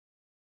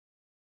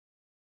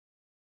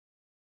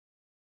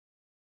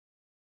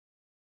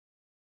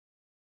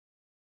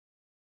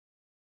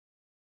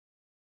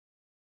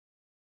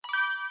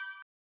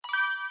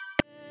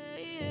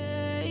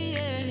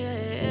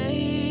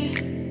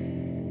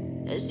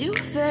as you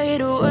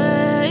fade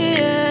away.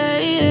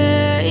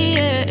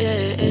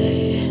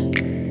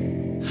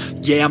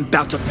 Yeah, I'm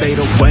about to fade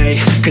away,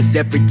 cause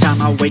every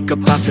time I wake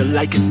up I feel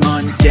like it's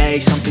Monday.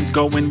 Something's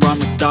going wrong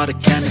with all the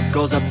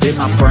chemicals up in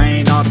my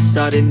brain. All of a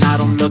sudden I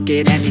don't look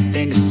at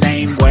anything the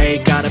same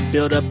way. Gotta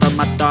build up of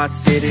my thoughts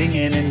sitting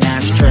in an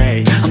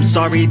ashtray. I'm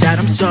sorry that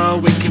I'm so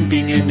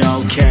inconvenient,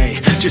 okay.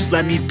 Just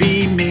let me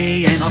be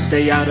me and I'll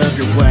stay out of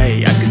your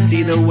way. I can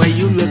see the way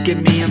you look at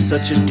me, I'm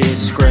such a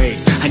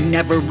disgrace. I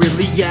never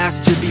really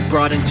asked to be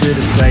brought into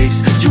this place.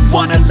 You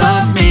wanna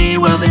love me?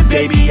 Well then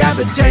baby I have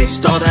a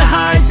taste. All the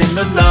highs and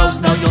the lows,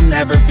 no you'll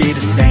never be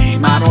the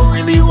same. I don't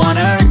really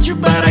wanna hurt you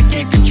but I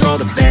can't control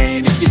the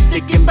pain. If you're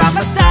sticking by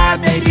my side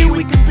maybe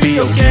we could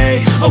be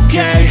okay.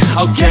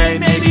 Okay,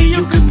 maybe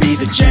you could be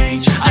the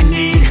change I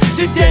need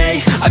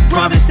today. I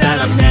promise that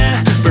I've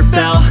never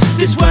felt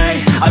this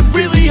way. I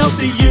really hope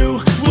that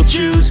you will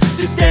choose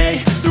to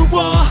stay through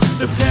all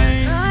the pain.